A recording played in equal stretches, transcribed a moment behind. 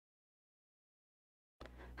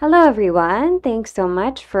Hello everyone, thanks so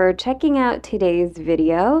much for checking out today's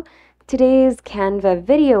video. Today's Canva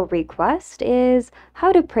video request is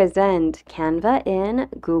how to present Canva in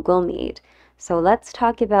Google Meet. So let's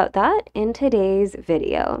talk about that in today's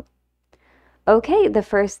video. Okay, the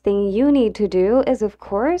first thing you need to do is, of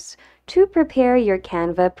course, to prepare your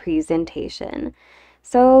Canva presentation.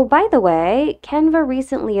 So, by the way, Canva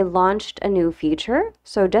recently launched a new feature.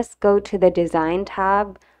 So just go to the Design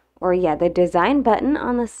tab, the Design button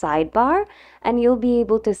on the sidebar, and you'll be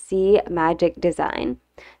able to see Magic Design.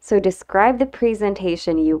 So describe the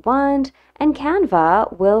presentation you want, and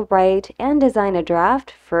Canva will write and design a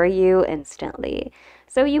draft for you instantly.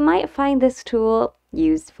 So you might find this tool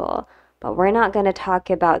useful. But we're not going to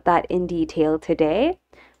talk about that in detail today.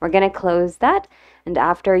 We're going to close that, and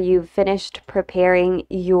after you've finished preparing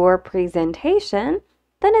your presentation,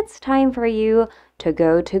 then it's time for you to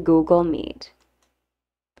go to Google Meet.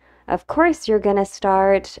 Of course, you're going to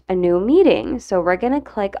start a new meeting, so we're going to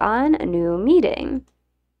click on a new meeting.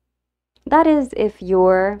 That is if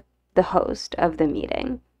you're the host of the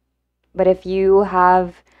meeting. But if you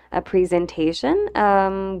have a presentation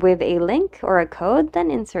with a link or a code, then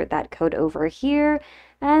insert that code over here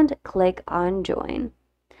and click on join.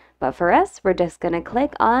 But for us, we're just going to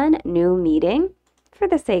click on new meeting for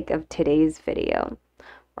the sake of today's video.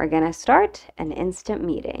 We're going to start an instant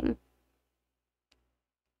meeting.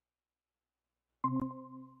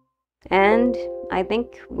 And I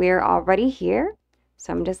think we're already here.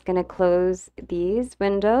 So I'm just going to close these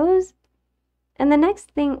windows. And the next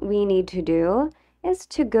thing we need to do is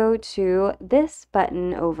to go to this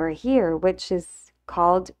button over here, which is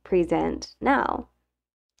called Present Now.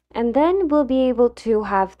 And then we'll be able to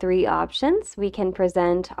have three options. We can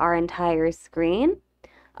present our entire screen,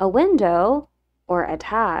 a window, or a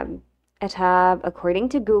tab. A tab, according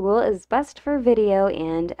to Google, is best for video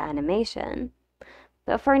and animation.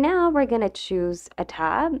 But for now, we're going to choose a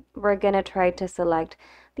tab. We're going to try to select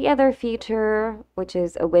the other feature, which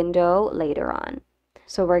is a window, later on.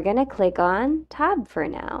 So we're going to click on Tab for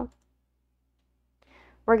now.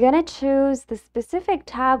 We're going to choose the specific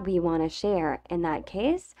tab we want to share. In that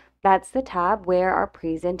case, that's the tab where our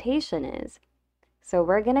presentation is. So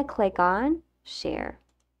we're going to click on Share.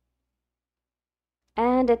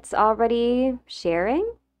 And it's already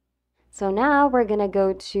sharing. So now we're going to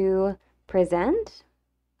go to Present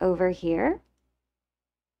over here.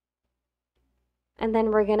 And then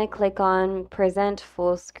we're going to click on Present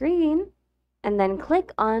Full Screen. And then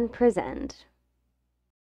click on Present.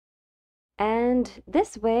 And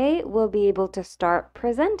this way, we'll be able to start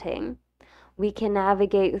presenting. We can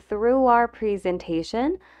navigate through our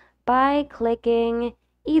presentation by clicking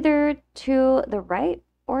either to the right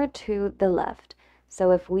or to the left. So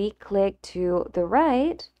if we click to the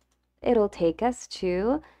right, it'll take us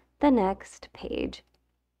to the next page.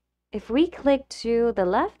 If we click to the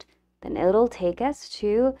left, then it'll take us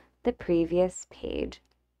to the previous page.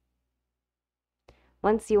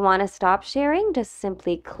 Once you want to stop sharing, just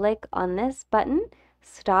simply click on this button,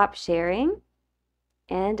 Stop Sharing,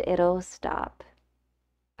 and it'll stop.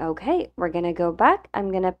 Okay, we're going to go back. I'm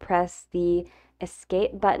going to press the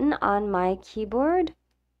Escape button on my keyboard,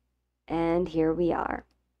 and here we are.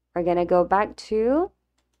 We're going to go back to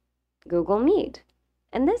Google Meet,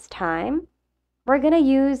 and this time, we're going to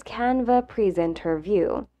use Canva Presenter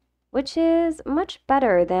View, which is much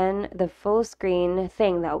better than the full screen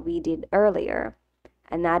thing that we did earlier.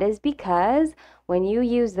 And that is because when you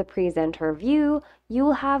use the presenter view,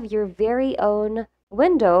 you'll have your very own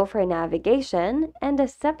window for navigation and a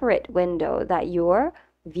separate window that your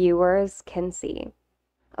viewers can see.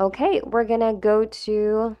 Okay, we're going to go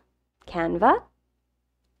to Canva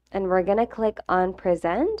and we're going to click on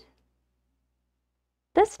Present.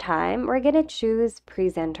 This time, we're going to choose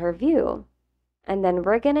Presenter View and then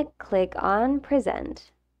we're going to click on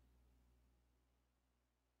Present.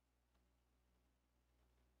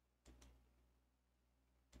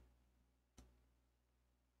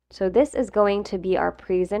 So this is going to be our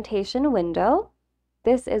presentation window.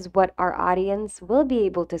 This is what our audience will be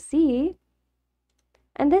able to see.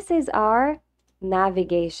 And this is our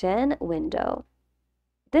navigation window.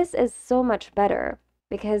 This is so much better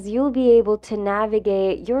because you'll be able to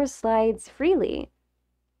navigate your slides freely.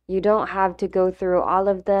 You don't have to go through all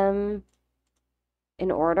of them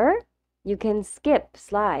in order. You can skip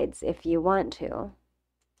slides if you want to.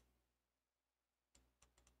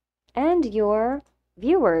 And your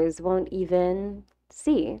viewers won't even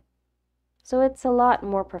see. So it's a lot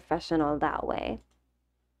more professional that way.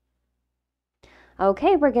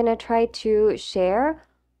 Okay, we're going to try to share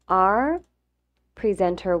our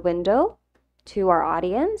presenter window to our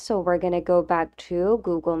audience. So we're going to go back to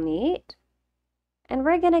Google Meet And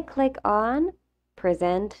we're going to click on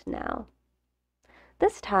Present Now.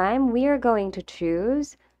 This time we are going to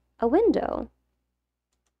choose a window.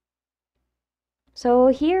 So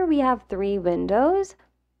here we have 3 windows.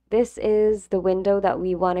 This is the window that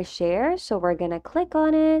we want to share, so we're going to click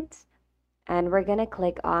on it and we're going to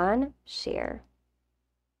click on Share.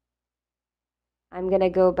 I'm going to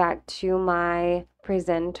go back to my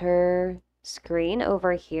presenter screen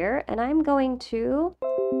over here and I'm going to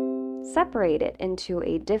separate it into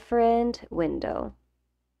a different window.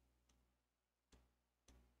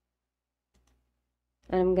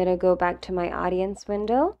 And I'm going to go back to my audience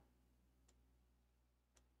window,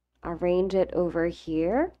 arrange it over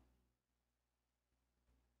here.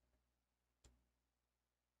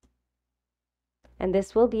 And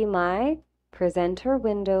this will be my presenter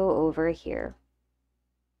window over here.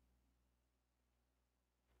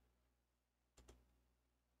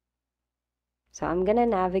 So I'm going to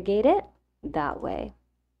navigate it that way.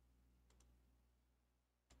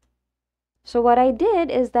 So what I did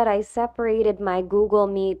is that I separated my Google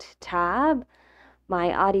Meet tab,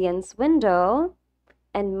 my audience window,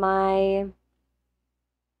 and my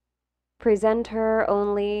presenter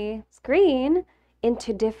only screen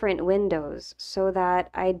into different windows so that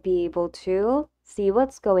I'd be able to see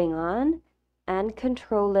what's going on and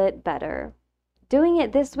control it better. Doing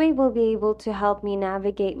it this way will be able to help me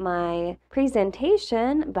navigate my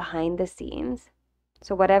presentation behind the scenes.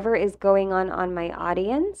 So whatever is going on my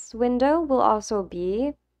audience window will also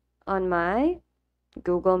be on my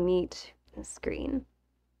Google Meet screen.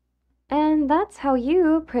 And that's how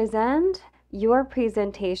you present your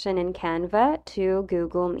presentation in Canva to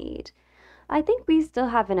Google Meet. I think we still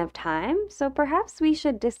have enough time, so perhaps we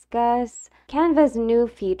should discuss Canva's new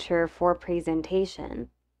feature for presentation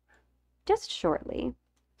just shortly.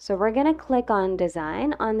 So we're going to click on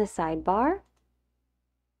Design on the sidebar,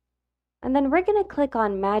 and then we're going to click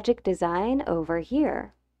on Magic Design over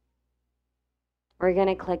here. We're going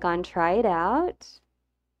to click on Try It Out,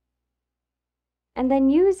 and then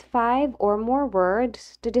use 5 or more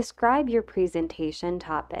words to describe your presentation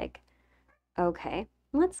topic. Okay,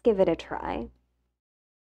 let's give it a try.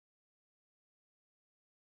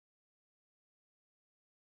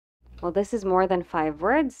 Well, this is more than 5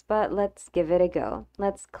 words, but let's give it a go.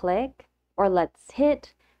 Let's click, or let's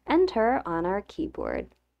hit Enter on our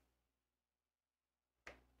keyboard.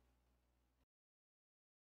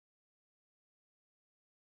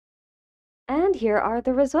 And here are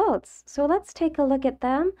the results. So let's take a look at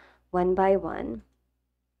them one by one.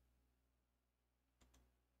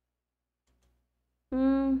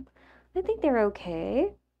 I think they're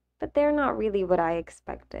okay, but they're not really what I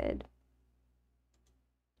expected.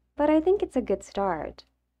 But I think it's a good start.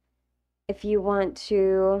 If you want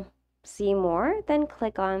to see more, then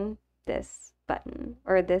click on this button,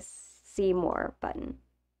 or this See More button.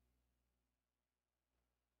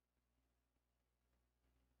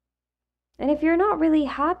 And if you're not really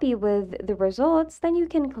happy with the results, then you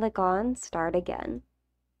can click on Start Again.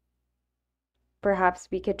 Perhaps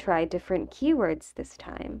we could try different keywords this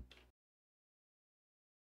time.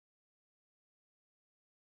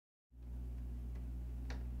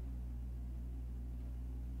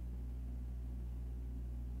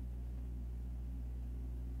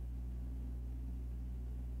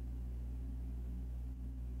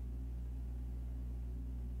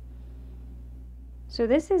 So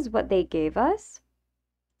this is what they gave us.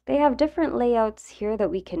 They have different layouts here that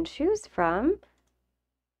we can choose from.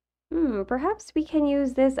 Perhaps we can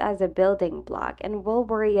use this as a building block, and we'll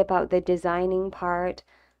worry about the designing part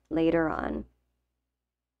later on.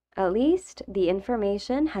 At least the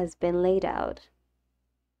information has been laid out.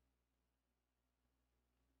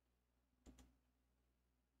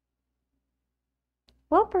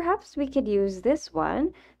 Well, perhaps we could use this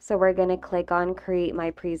one. So we're going to click on Create My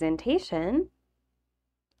Presentation.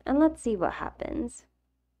 And let's see what happens.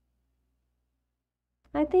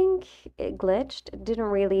 I think it glitched, didn't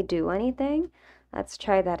really do anything. Let's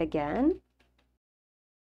try that again.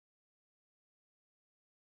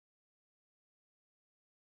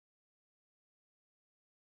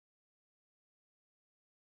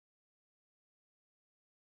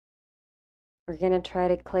 We're going to try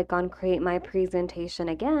to click on Create My Presentation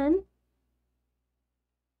again.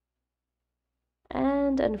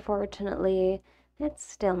 And unfortunately, it's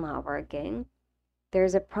still not working.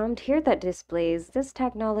 There's a prompt here that displays, "This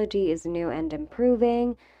technology is new and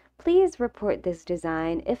improving. Please report this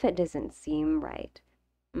design if it doesn't seem right."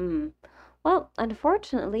 Well,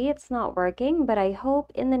 unfortunately, it's not working, but I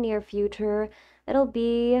hope in the near future it'll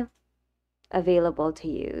be available to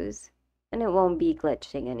use and it won't be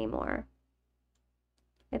glitching anymore.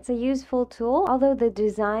 It's a useful tool, although the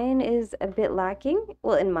design is a bit lacking.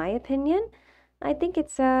 Well, in my opinion, I think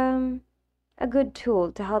it's a good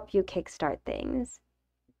tool to help you kickstart things.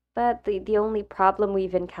 But the only problem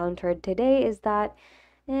we've encountered today is that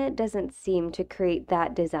it doesn't seem to create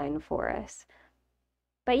that design for us.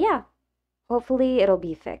 But yeah, hopefully it'll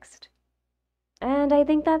be fixed. And I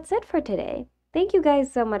think that's it for today. Thank you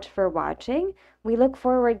guys so much for watching. We look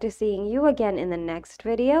forward to seeing you again in the next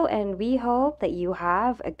video, and we hope that you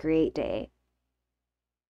have a great day.